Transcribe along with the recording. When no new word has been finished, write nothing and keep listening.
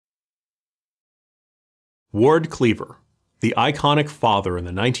Ward Cleaver, the iconic father in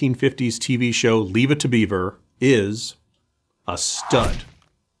the 1950s TV show Leave It to Beaver, is a stud.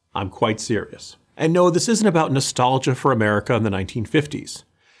 I'm quite serious. And no, this isn't about nostalgia for America in the 1950s.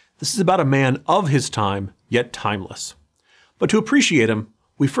 This is about a man of his time, yet timeless. But to appreciate him,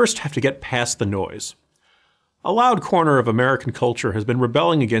 we first have to get past the noise. A loud corner of American culture has been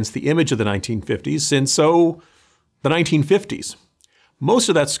rebelling against the image of the 1950s since, the 1950s. Most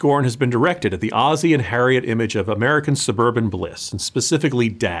of that scorn has been directed at the Ozzie-and-Harriet image of American suburban bliss, and specifically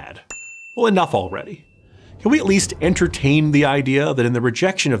dad. Well, enough already. Can we at least entertain the idea that in the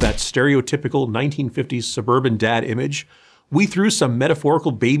rejection of that stereotypical 1950s suburban dad image, we threw some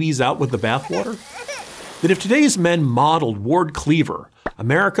metaphorical babies out with the bathwater? That if today's men modeled Ward Cleaver,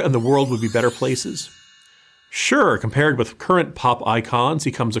 America and the world would be better places? Sure, compared with current pop icons,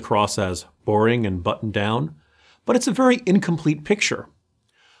 he comes across as boring and buttoned down, but it's a very incomplete picture.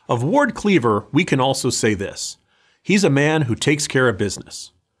 Of Ward Cleaver, we can also say this. He's a man who takes care of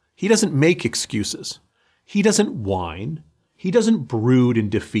business. He doesn't make excuses. He doesn't whine. He doesn't brood in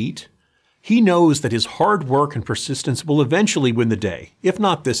defeat. He knows that his hard work and persistence will eventually win the day, if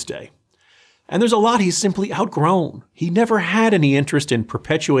not this day. And there's a lot he's simply outgrown. He never had any interest in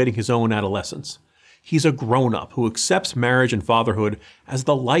perpetuating his own adolescence. He's a grown-up who accepts marriage and fatherhood as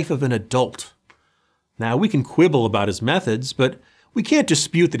the life of an adult. Now, we can quibble about his methods, but we can't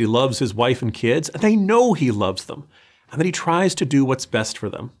dispute that he loves his wife and kids, and they know he loves them, and that he tries to do what's best for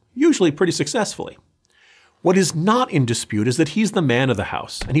them, usually pretty successfully. What is not in dispute is that he's the man of the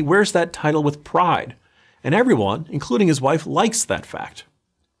house, and he wears that title with pride, and everyone, including his wife, likes that fact.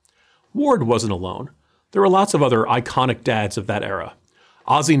 Ward wasn't alone. There were lots of other iconic dads of that era.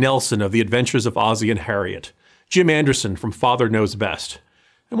 Ozzie Nelson of The Adventures of Ozzie-and-Harriet, Jim Anderson from Father Knows Best,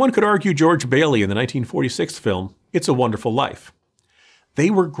 and one could argue George Bailey in the 1946 film, It's a Wonderful Life. They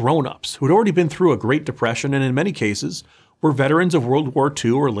were grown-ups who had already been through a Great Depression and in many cases were veterans of World War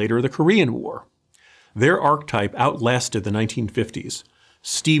II or later the Korean War. Their archetype outlasted the 1950s.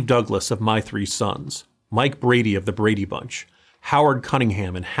 Steve Douglas of My Three Sons, Mike Brady of The Brady Bunch, Howard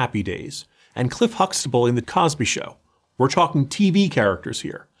Cunningham in Happy Days, and Cliff Huxtable in The Cosby Show. We're talking TV characters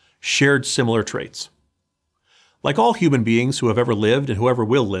here, shared similar traits. Like all human beings who have ever lived and whoever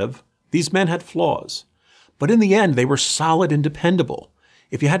will live, these men had flaws. But in the end, they were solid and dependable.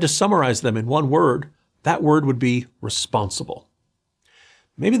 If you had to summarize them in one word, that word would be responsible.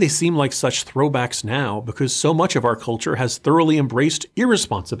 Maybe they seem like such throwbacks now because so much of our culture has thoroughly embraced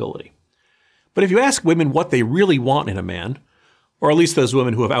irresponsibility. But if you ask women what they really want in a man, or at least those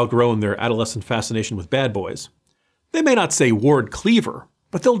women who have outgrown their adolescent fascination with bad boys, they may not say Ward Cleaver,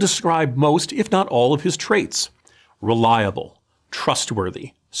 but they'll describe most, if not all, of his traits. Reliable,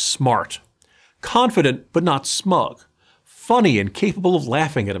 trustworthy, smart, confident but not smug, funny and capable of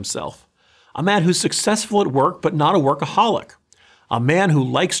laughing at himself, a man who's successful at work but not a workaholic, a man who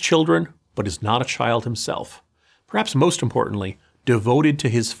likes children but is not a child himself, perhaps most importantly, devoted to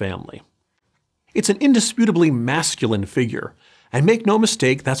his family. It's an indisputably masculine figure, and make no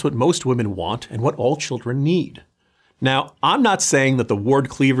mistake, that's what most women want and what all children need. Now, I'm not saying that the Ward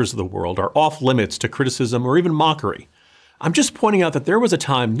Cleavers of the world are off limits to criticism or even mockery. I'm just pointing out that there was a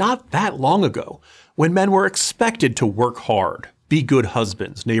time not that long ago when men were expected to work hard, be good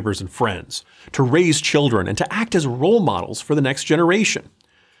husbands, neighbors, and friends, to raise children, and to act as role models for the next generation.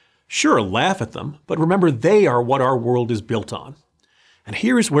 Sure, laugh at them, but remember they are what our world is built on. And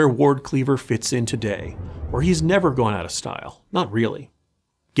here's where Ward Cleaver fits in today, where he's never gone out of style. Not really.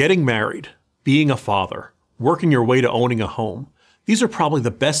 Getting married, being a father, working your way to owning a home, these are probably the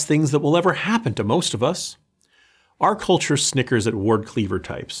best things that will ever happen to most of us. Our culture snickers at Ward Cleaver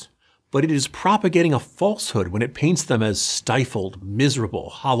types, but it is propagating a falsehood when it paints them as stifled, miserable,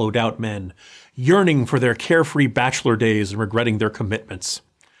 hollowed-out men, yearning for their carefree bachelor days and regretting their commitments.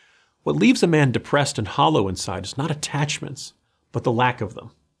 What leaves a man depressed and hollow inside is not attachments, but the lack of them.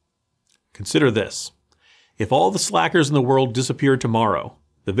 Consider this. If all the slackers in the world disappeared tomorrow,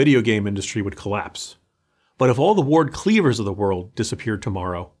 the video game industry would collapse. But if all the Ward Cleavers of the world disappeared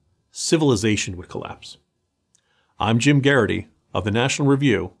tomorrow, civilization would collapse. I'm Jim Geraghty of the National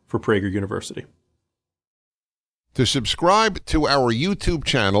Review for Prager University. To subscribe to our YouTube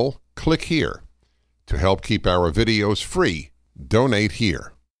channel, click here. To help keep our videos free, donate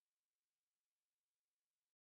here.